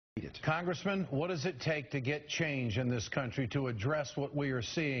Congressman, what does it take to get change in this country to address what we are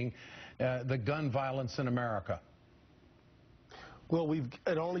seeing, the gun violence in America? Well,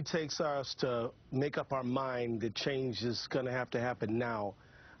 it only takes us to make up our mind that change is going to have to happen now.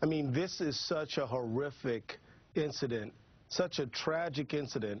 I mean, this is such a horrific incident, such a tragic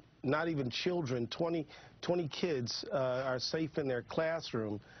incident. Not even children, 20 kids are safe in their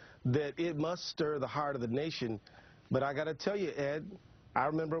classroom, that it must stir the heart of the nation. But I got to tell you, Ed, I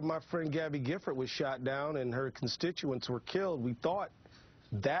remember my friend Gabby Gifford was shot down and her constituents were killed. We thought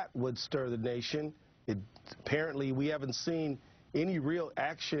that would stir the nation. Apparently, we haven't seen any real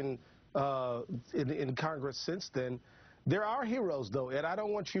action in Congress since then. There are heroes, though, Ed. I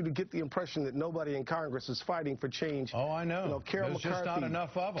don't want you to get the impression that nobody in Congress is fighting for change. Oh, I know. Carol There's McCarthy, just not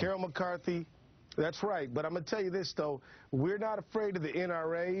enough of them. Carol McCarthy. That's right. But I'm going to tell you this, though. We're not afraid of the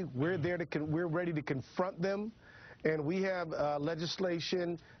NRA. We're ready to confront them. And we have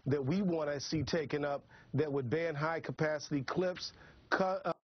legislation that we want to see taken up that would ban high-capacity clips, cut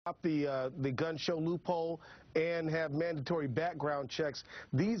up the gun show loophole, and have mandatory background checks.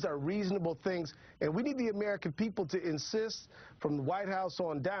 These are reasonable things, and we need the American people to insist from the White House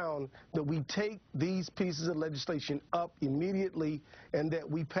on down that we take these pieces of legislation up immediately and that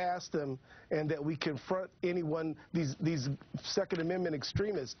we pass them and that we confront anyone, these Second Amendment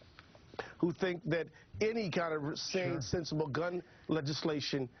extremists who think that any kind of sane, sensible gun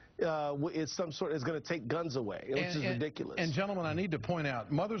legislation is going to take guns away, which is ridiculous. And gentlemen, I need to point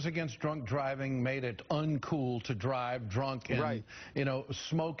out, Mothers Against Drunk Driving made it uncool to drive drunk, and you know,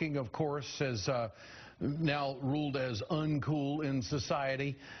 smoking, of course, is now ruled as uncool in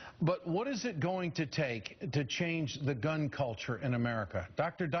society. But what is it going to take to change the gun culture in America?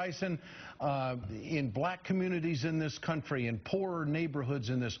 Dr. Dyson, in black communities in this country, in poorer neighborhoods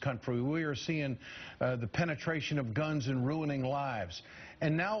in this country, we are seeing the penetration of guns and ruining lives.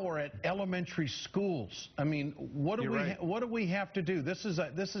 And now we're at elementary schools. I mean, what do we have to do? This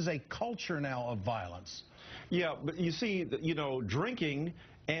is a culture now of violence. Yeah, but you see, you know, drinking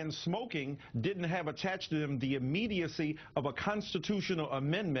and smoking didn't have attached to them the immediacy of a constitutional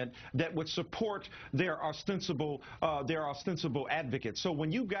amendment that would support their ostensible advocates. So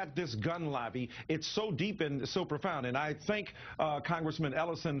when you got this gun lobby, it's so deep and so profound. And I thank Congressman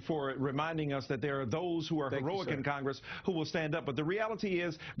Ellison for reminding us that there are those who are heroic in Congress who will stand up. But the reality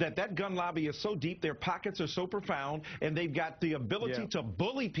is that that gun lobby is so deep, their pockets are so profound, and they've got the ability to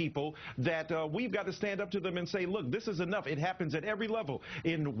bully people that we've got to stand up to them and say, look, this is enough. It happens at every level.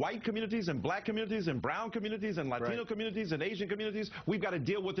 In white communities and black communities and brown communities and Latino communities and Asian communities, we've got to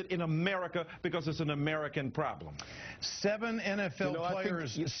deal with it in America because it's an American problem. 7 NFL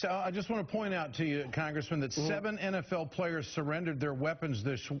players, I just want to point out to you, Congressman, that 7 NFL players surrendered their weapons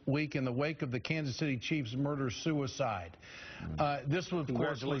this week in the wake of the Kansas City Chiefs murder-suicide. This was, of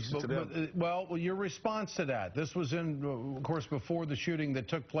course, well, your response to that. This was of course, before the shooting that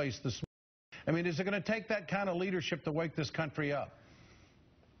took place this morning. I mean, is it going to take that kind of leadership to wake this country up?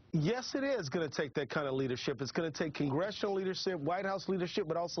 Yes, it is going to take that kind of leadership. It's going to take congressional leadership, White House leadership,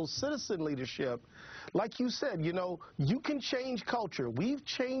 but also citizen leadership. Like you said, you know, you can change culture. We've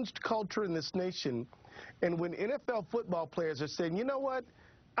changed culture in this nation. And when NFL football players are saying, you know what,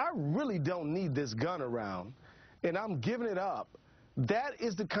 I really don't need this gun around, and I'm giving it up, that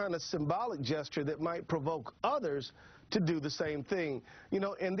is the kind of symbolic gesture that might provoke others to do the same thing. You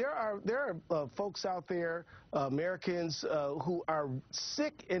know, and there are folks out there, Americans, who are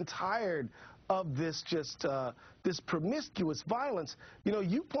sick and tired of this this promiscuous violence. You know,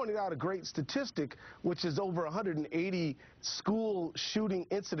 you pointed out a great statistic, which is over 180 school shooting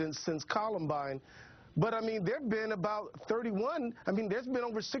incidents since Columbine. But, I mean, there have been about 31, I mean, there's been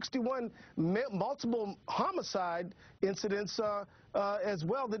over 61 multiple homicide incidents as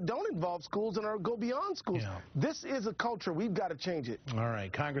well that don't involve schools and go beyond schools. Yeah. This is a culture. We've got to change it. All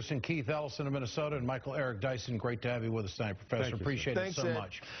right. Congressman Keith Ellison of Minnesota and Michael Eric Dyson, great to have you with us tonight, Professor. Appreciate it so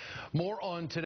much. More on today.